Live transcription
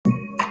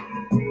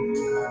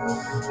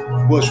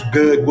What's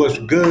good? What's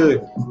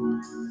good?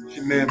 It's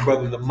your man,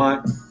 Brother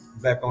Lamont,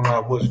 back on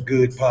our What's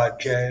Good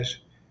podcast.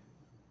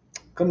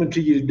 Coming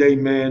to you today,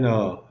 man.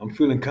 I'm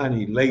feeling kind of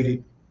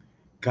elated,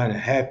 kind of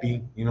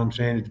happy. You know what I'm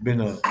saying? It's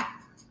been a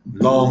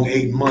long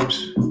 8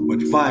 months,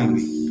 but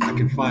finally, I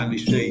can finally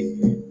say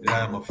that I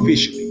am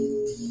officially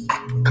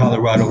a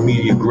Colorado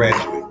Media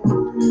graduate.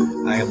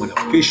 I am an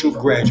official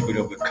graduate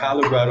of the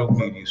Colorado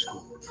Media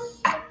School.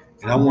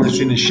 And I want to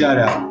send a shout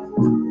out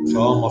to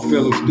all my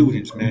fellow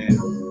students, man.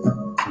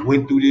 We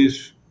went through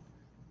this,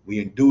 we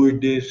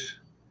endured this,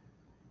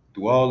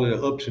 through all of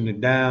the ups and the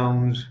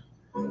downs,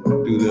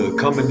 through the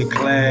coming to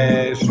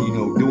class,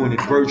 doing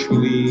it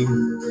virtually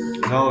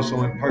and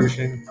also in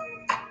person.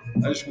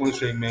 I just want to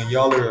say, man,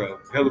 y'all are a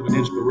hell of an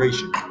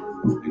inspiration.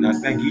 And I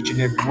thank each and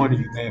every one of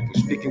you, man, for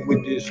sticking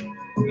with this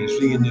and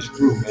seeing this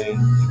through, man.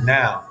 And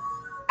now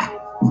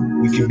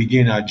we can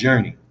begin our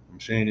journey,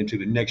 into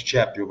the next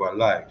chapter of our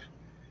lives.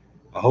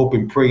 I hope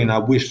and pray and I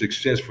wish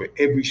success for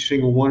every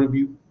single one of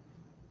you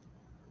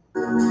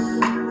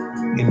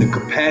in the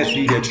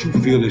capacity that you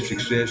feel is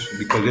success,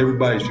 because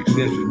everybody's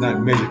success is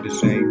not measured the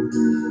same.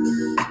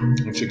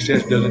 And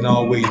success doesn't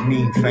always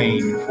mean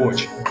fame and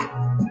fortune.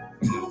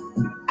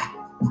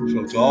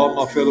 So to all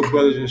my fellow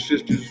brothers and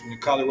sisters from the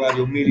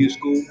Colorado Media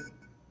School,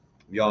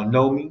 y'all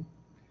know me.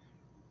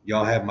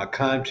 Y'all have my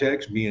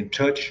contacts. Be in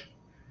touch.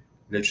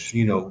 Let's,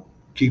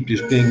 keep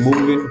this thing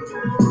moving.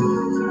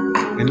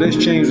 And let's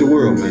change the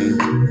world, man.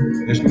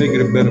 Let's make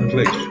it a better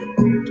place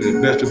to the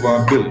best of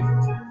our ability.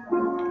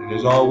 And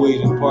as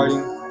always in parting,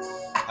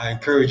 I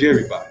encourage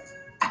everybody,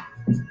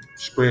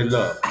 spread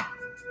love.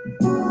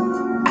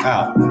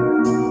 Out,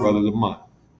 Brother Lamont.